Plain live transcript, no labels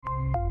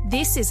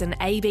This is an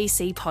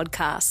ABC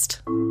podcast.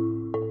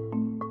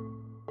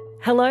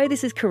 Hello,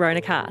 this is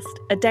CoronaCast,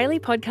 a daily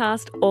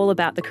podcast all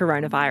about the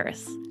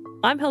coronavirus.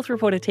 I'm health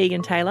reporter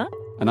Tegan Taylor.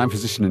 And I'm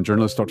physician and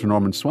journalist Dr.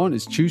 Norman Swan.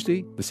 It's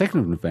Tuesday, the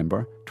 2nd of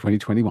November,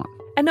 2021.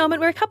 And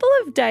Norman, we're a couple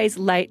of days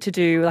late to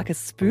do like a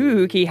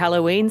spooky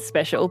Halloween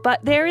special,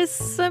 but there is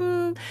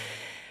some...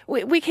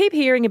 We keep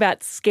hearing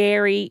about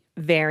scary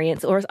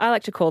variants, or as I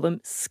like to call them,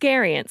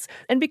 scariants.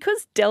 And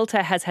because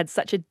Delta has had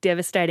such a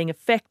devastating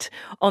effect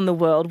on the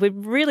world, we're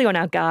really on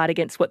our guard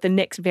against what the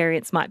next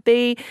variants might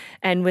be.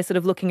 And we're sort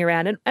of looking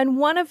around. And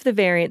one of the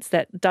variants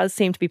that does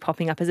seem to be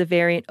popping up as a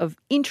variant of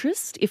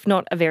interest, if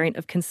not a variant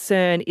of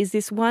concern, is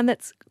this one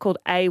that's called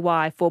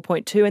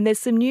AY4.2. And there's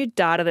some new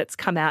data that's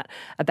come out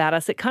about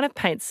us. It kind of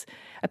paints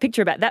a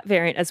picture about that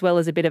variant as well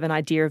as a bit of an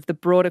idea of the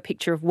broader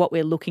picture of what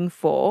we're looking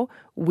for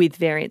with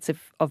variants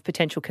of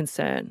potential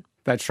concern.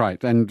 That's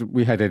right. And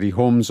we had Eddie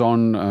Holmes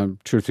on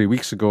 2 or 3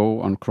 weeks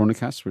ago on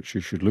Coronacast, which you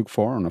should look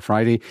for on a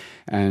Friday.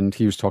 And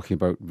he was talking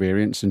about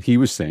variants, and he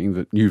was saying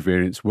that new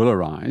variants will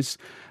arise,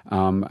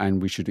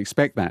 and we should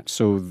expect that.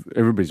 So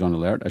everybody's on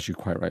alert, as you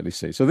quite rightly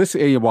say. So this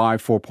AY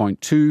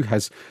 4.2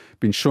 has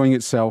been showing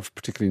itself,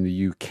 particularly in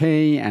the UK,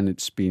 and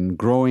it's been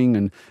growing,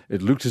 and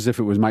it looked as if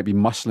it might be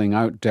muscling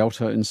out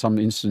Delta in some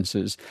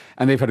instances.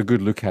 And they've had a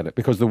good look at it,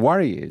 because the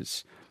worry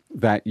is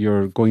that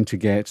you're going to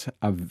get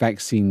a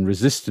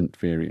vaccine-resistant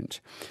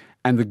variant.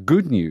 And the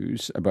good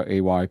news about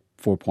AY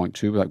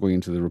 4.2, without going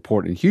into the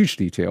report in huge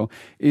detail,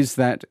 is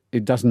that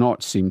it does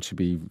not seem to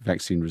be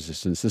vaccine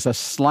resistance. There's a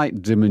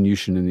slight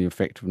diminution in the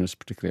effectiveness,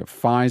 particularly of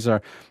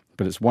Pfizer,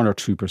 but it's 1 or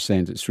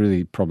 2%. It's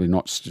really probably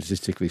not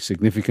statistically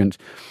significant.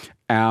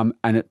 And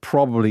it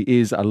probably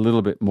is a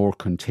little bit more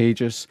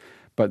contagious,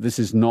 but this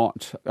is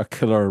not a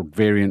killer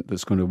variant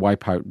that's going to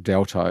wipe out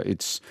Delta.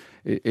 It's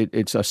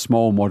a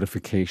small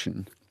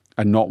modification.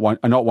 And not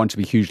one to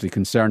be hugely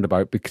concerned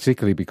about,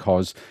 particularly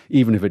because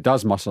even if it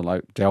does muscle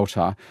out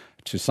Delta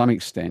to some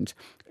extent,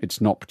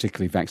 it's not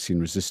particularly vaccine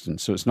resistant.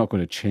 So it's not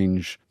going to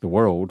change the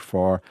world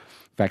for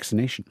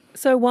vaccination.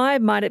 So why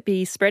might it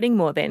be spreading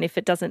more then if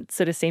it doesn't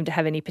sort of seem to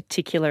have any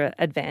particular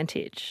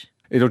advantage?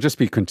 It'll just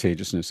be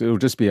contagiousness. It'll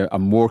just be a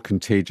more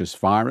contagious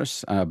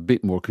virus, a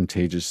bit more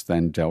contagious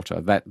than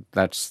Delta.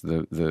 That's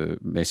the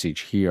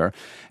message here.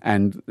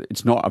 And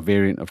it's not a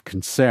variant of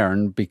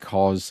concern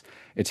because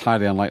it's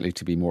highly unlikely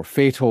to be more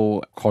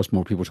fatal, cause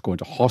more people to go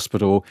into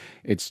hospital.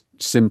 It's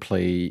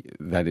simply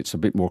that it's a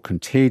bit more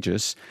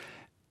contagious.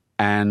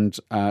 And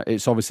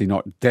it's obviously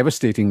not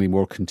devastatingly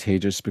more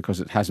contagious because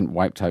it hasn't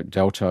wiped out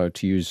Delta,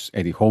 to use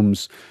Eddie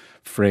Holmes'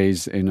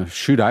 phrase, in a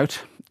shootout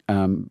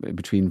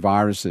between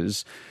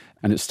viruses.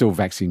 And it's still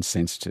vaccine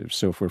sensitive.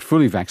 So if we're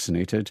fully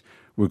vaccinated,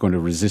 we're going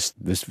to resist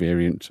this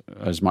variant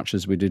as much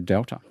as we did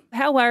Delta.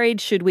 How worried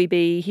should we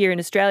be here in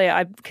Australia?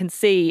 I can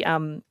see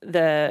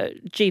the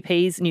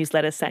GP's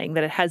newsletter saying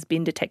that it has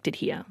been detected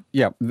here.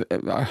 Yeah,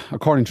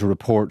 according to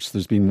reports,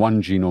 there's been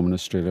one genome in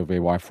Australia of AY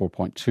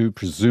 4.2.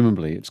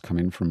 Presumably it's come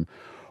in from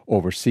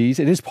overseas.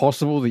 It is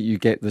possible that you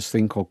get this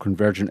thing called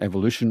convergent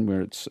evolution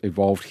where it's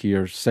evolved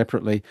here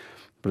separately,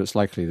 but it's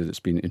likely that it's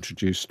been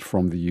introduced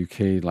from the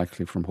UK,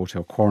 likely from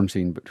hotel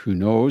quarantine, but who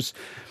knows.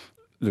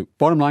 Look,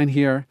 bottom line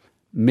here,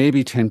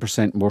 maybe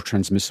 10% more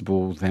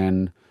transmissible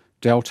than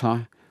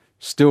Delta,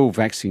 still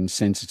vaccine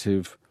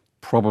sensitive,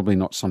 probably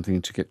not something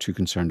to get too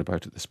concerned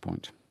about at this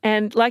point.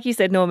 And like you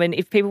said, Norman,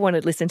 if people want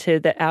to listen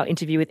to our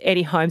interview with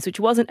Eddie Holmes, which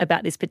wasn't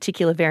about this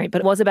particular variant,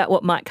 but it was about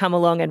what might come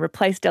along and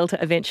replace Delta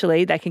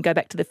eventually, they can go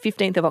back to the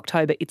 15th of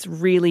October. It's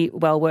really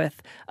well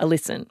worth a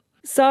listen.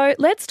 So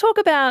let's talk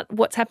about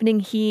what's happening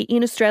here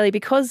in Australia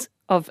because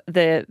of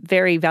the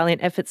very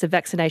valiant efforts of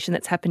vaccination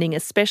that's happening,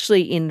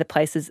 especially in the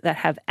places that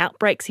have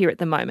outbreaks here at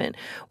the moment.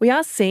 We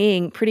are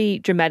seeing pretty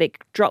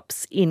dramatic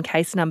drops in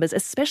case numbers,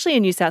 especially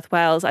in New South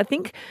Wales. I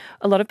think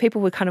a lot of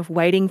people were kind of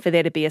waiting for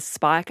there to be a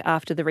spike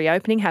after the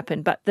reopening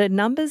happened, but the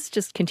numbers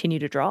just continue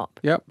to drop.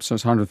 Yep, so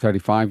it's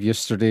 135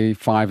 yesterday,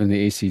 5 in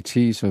the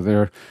ACT, so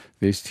the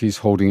ACT is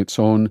holding its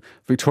own.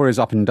 Victoria's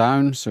up and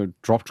down, so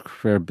it dropped a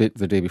fair bit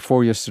the day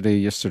before yesterday.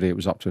 Yesterday it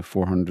was up to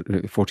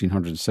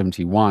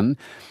 1,471.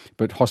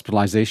 But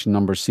hospitalisation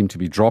numbers seem to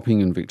be dropping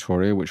in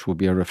Victoria, which will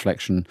be a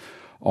reflection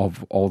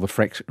of all the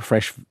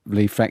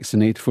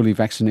fully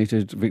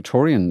vaccinated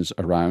Victorians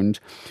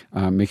around,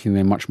 making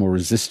them much more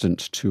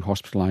resistant to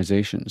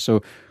hospitalisation.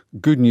 So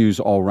good news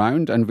all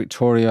round. And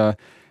Victoria,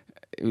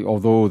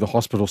 although the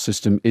hospital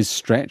system is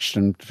stretched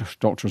and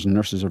doctors and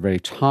nurses are very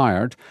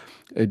tired,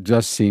 it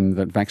does seem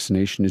that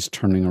vaccination is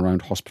turning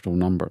around hospital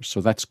numbers.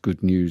 So that's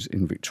good news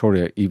in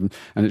Victoria,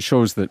 and it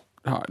shows that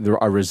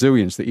there are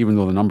resilience, that even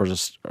though the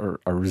numbers are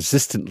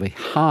resistantly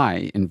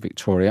high in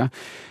Victoria,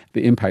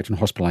 the impact on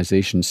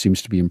hospitalisation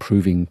seems to be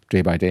improving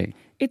day by day.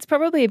 It's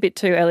probably a bit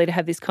too early to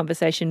have this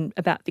conversation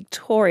about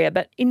Victoria,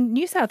 but in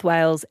New South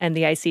Wales and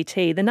the ACT,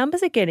 the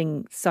numbers are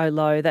getting so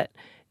low that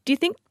do you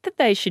think that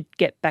they should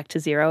get back to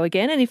zero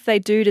again? And if they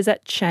do, does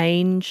that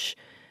change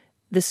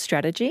the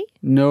strategy?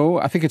 No,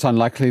 I think it's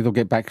unlikely they'll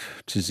get back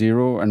to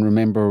zero. And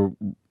remember,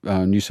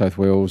 New South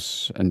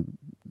Wales and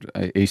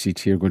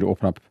ACT are going to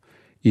open up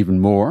even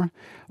more,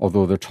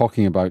 although they're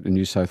talking about in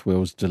New South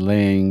Wales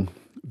delaying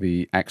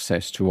the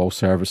access to all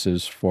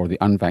services for the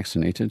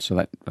unvaccinated. So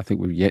that, I think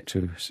we're yet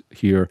to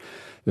hear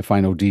the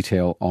final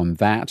detail on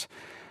that.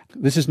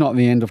 This is not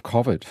the end of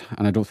COVID,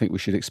 and I don't think we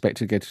should expect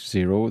to get to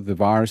zero. The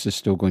virus is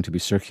still going to be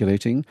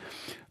circulating.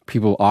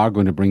 People are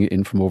going to bring it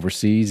in from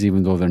overseas,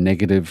 even though they're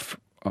negative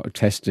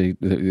testing,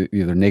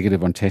 they're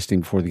negative on testing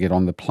before they get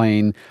on the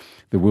plane.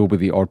 There will be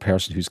the odd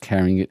person who's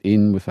carrying it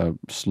in with a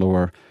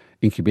slower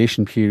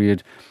incubation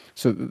period.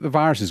 So the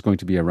virus is going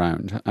to be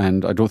around,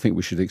 and I don't think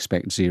we should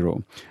expect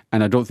zero.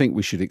 And I don't think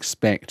we should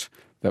expect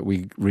that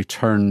we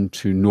return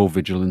to no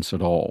vigilance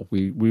at all.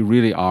 We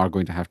really are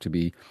going to have to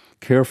be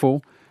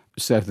careful.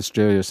 South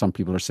Australia, some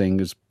people are saying,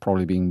 is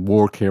probably being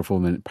more careful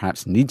than it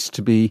perhaps needs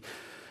to be.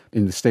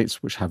 In the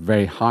states which have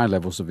very high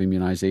levels of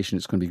immunisation,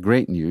 it's going to be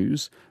great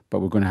news, but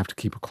we're going to have to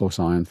keep a close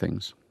eye on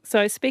things.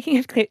 So speaking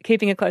of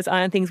keeping a close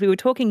eye on things, we were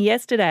talking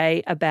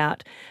yesterday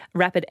about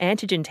rapid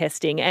antigen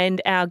testing,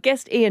 and our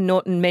guest Ian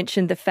Norton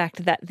mentioned the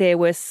fact that there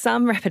were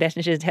some rapid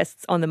antigen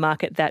tests on the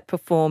market that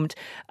performed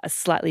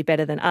slightly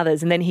better than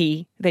others. And then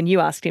you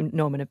asked him,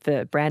 Norman,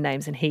 for brand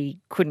names, and he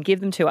couldn't give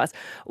them to us.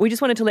 We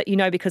just wanted to let you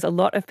know, because a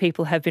lot of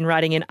people have been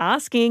writing in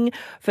asking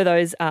for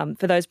those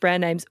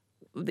brand names.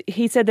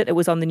 He said that it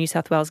was on the New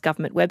South Wales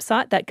government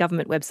website. That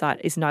government website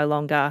is no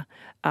longer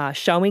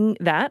showing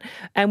that.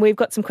 And we've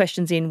got some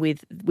questions in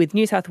with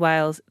New South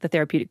Wales, the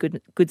Therapeutic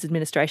Goods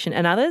Administration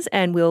and others,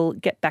 and we'll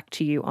get back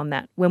to you on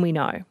that when we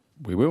know.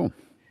 We will.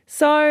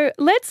 So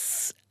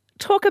let's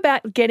talk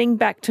about getting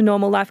back to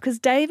normal life, because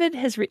David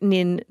has written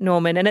in,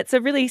 Norman, and it's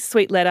a really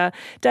sweet letter.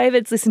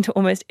 David's listened to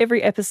almost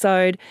every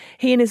episode.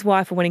 He and his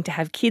wife are wanting to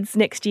have kids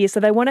next year, so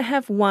they want to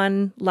have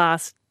one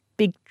last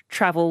big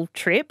travel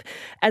trip,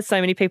 as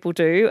so many people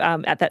do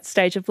at that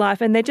stage of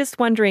life, and they're just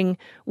wondering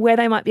where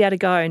they might be able to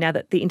go now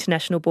that the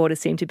international borders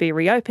seem to be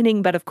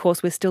reopening, but of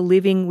course we're still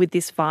living with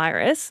this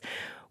virus.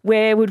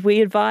 Where would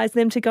we advise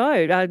them to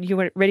go?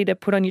 You ready to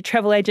put on your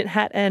travel agent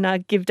hat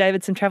and give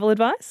David some travel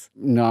advice?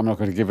 No, I'm not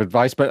going to give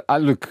advice, but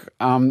look,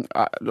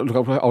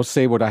 I'll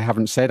say what I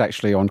haven't said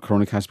actually on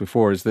Coronacast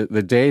before, is that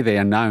the day they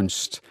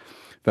announced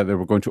that they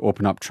were going to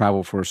open up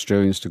travel for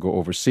Australians to go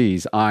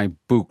overseas, I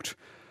booked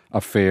a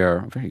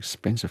fare, a very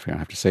expensive fare, I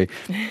have to say,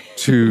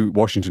 to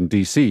Washington,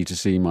 D.C. to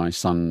see my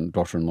son,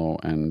 daughter-in-law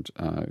and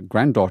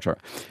granddaughter.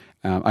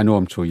 I know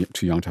I'm too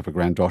young to have a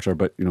granddaughter,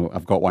 but,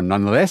 I've got one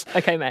nonetheless.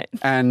 Okay, mate.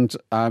 And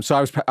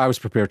so I was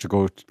prepared to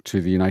go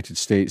to the United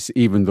States,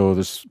 even though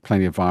there's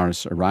plenty of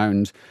virus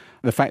around.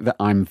 The fact that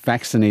I'm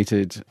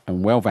vaccinated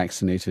and well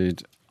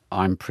vaccinated,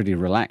 I'm pretty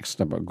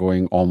relaxed about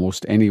going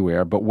almost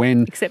anywhere. But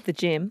Except the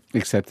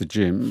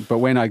gym. But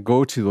when I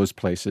go to those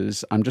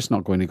places, I'm just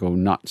not going to go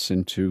nuts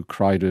into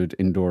crowded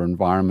indoor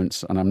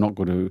environments, and I'm not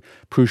going to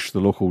push the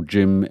local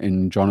gym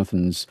in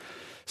Jonathan's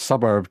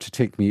suburb to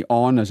take me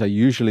on as I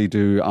usually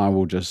do. I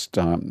will just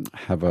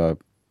have a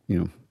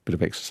bit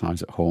of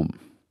exercise at home.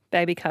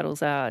 Baby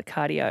cuddles are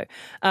cardio.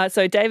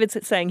 So David's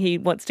saying he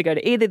wants to go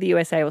to either the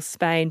USA or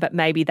Spain, but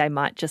maybe they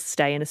might just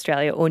stay in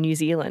Australia or New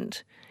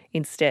Zealand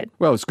instead.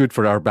 Well, it's good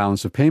for our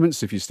balance of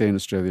payments if you stay in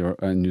Australia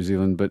or New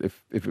Zealand, but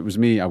if it was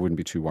me, I wouldn't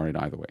be too worried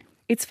either way.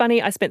 It's funny,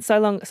 I spent so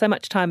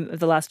much time over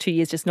the last 2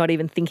 years just not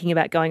even thinking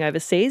about going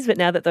overseas, but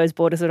now that those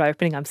borders are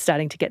opening, I'm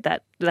starting to get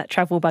that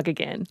travel bug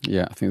again.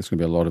 Yeah, I think there's going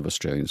to be a lot of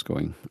Australians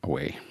going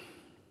away.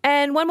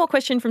 And one more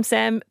question from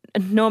Sam,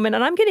 Norman,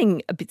 and I'm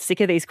getting a bit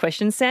sick of these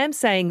questions. Sam's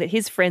saying that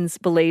his friends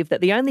believe that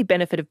the only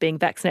benefit of being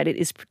vaccinated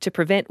is to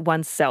prevent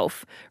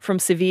oneself from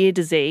severe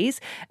disease,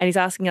 and he's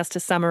asking us to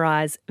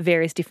summarise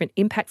various different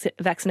impacts that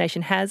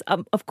vaccination has.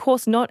 I'm, of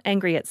course, not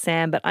angry at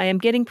Sam, but I am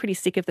getting pretty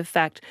sick of the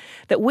fact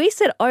that we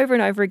said over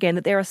and over again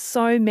that there are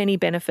so many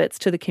benefits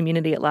to the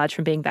community at large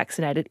from being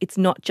vaccinated. It's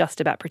not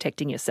just about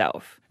protecting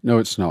yourself. No,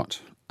 it's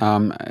not.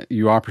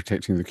 You are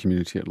protecting the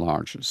community at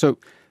large. So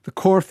the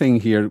core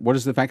thing here, what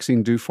does the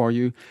vaccine do for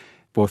you?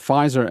 Both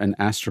Pfizer and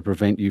Astra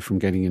prevent you from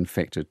getting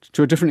infected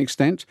to a different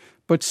extent,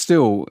 but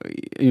still,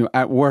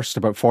 at worst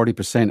about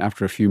 40%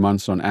 after a few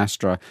months on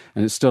Astra,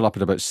 and it's still up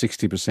at about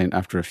 60%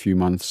 after a few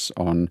months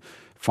on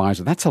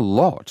Pfizer. That's a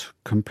lot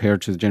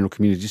compared to the general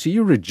community. So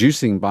you're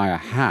reducing by a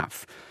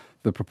half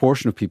the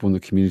proportion of people in the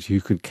community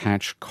who could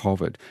catch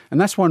COVID. And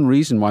that's one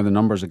reason why the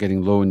numbers are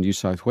getting low in New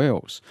South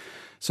Wales.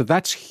 So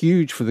that's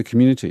huge for the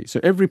community. So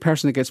every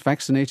person that gets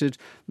vaccinated,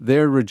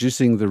 they're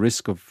reducing the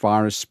risk of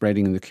virus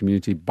spreading in the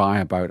community by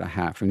about a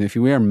half. And if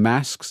you wear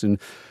masks in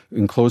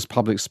enclosed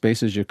public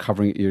spaces, you're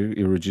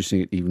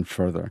reducing it even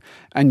further.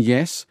 And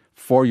yes,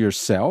 for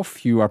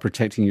yourself, you are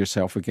protecting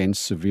yourself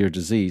against severe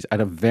disease at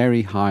a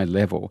very high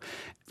level.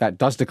 That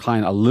does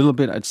decline a little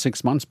bit at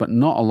 6 months, but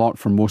not a lot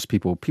for most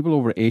people. People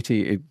over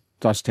 80, it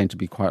does tend to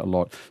be quite a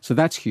lot. So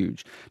that's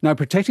huge. Now,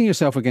 protecting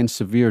yourself against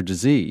severe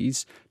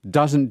disease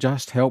doesn't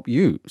just help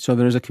you. So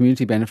there is a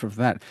community benefit for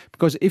that.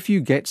 Because if you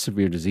get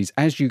severe disease,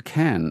 as you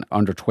can,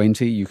 under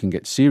 20, you can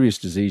get serious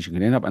disease, you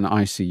can end up in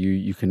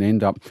ICU, you can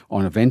end up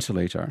on a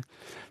ventilator.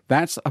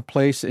 That's a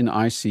place in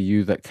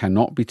ICU that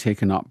cannot be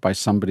taken up by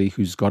somebody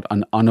who's got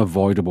an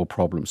unavoidable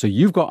problem. So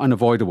you've got an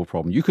unavoidable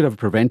problem. You could have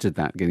prevented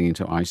that getting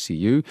into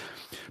ICU.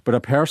 But a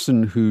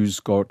person who's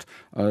got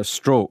a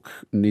stroke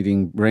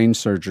needing brain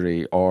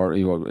surgery or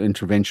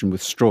intervention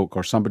with stroke,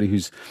 or somebody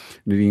who's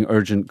needing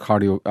urgent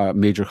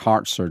major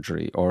heart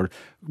surgery or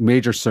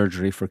major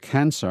surgery for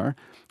cancer,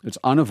 it's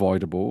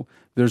unavoidable.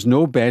 There's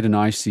no bed in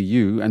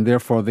ICU and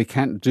therefore they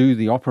can't do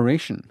the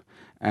operation.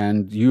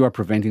 And you are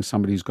preventing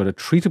somebody who's got a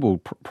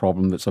treatable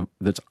problem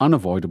that's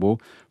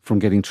unavoidable from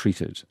getting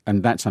treated.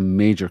 And that's a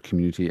major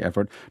community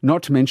effort,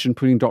 not to mention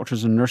putting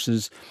doctors and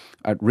nurses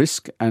at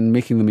risk and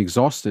making them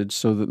exhausted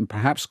so that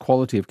perhaps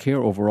quality of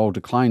care overall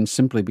declines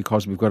simply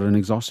because we've got an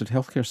exhausted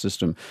healthcare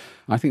system.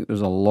 I think there's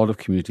a lot of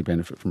community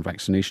benefit from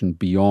vaccination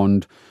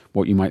beyond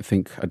what you might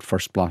think at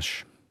first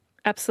blush.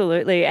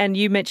 Absolutely. And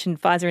you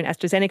mentioned Pfizer and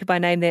AstraZeneca by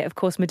name there. Of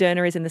course,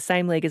 Moderna is in the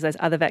same league as those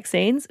other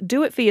vaccines.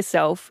 Do it for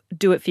yourself.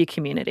 Do it for your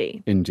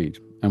community. Indeed.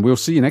 And we'll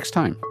see you next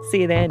time.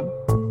 See you then.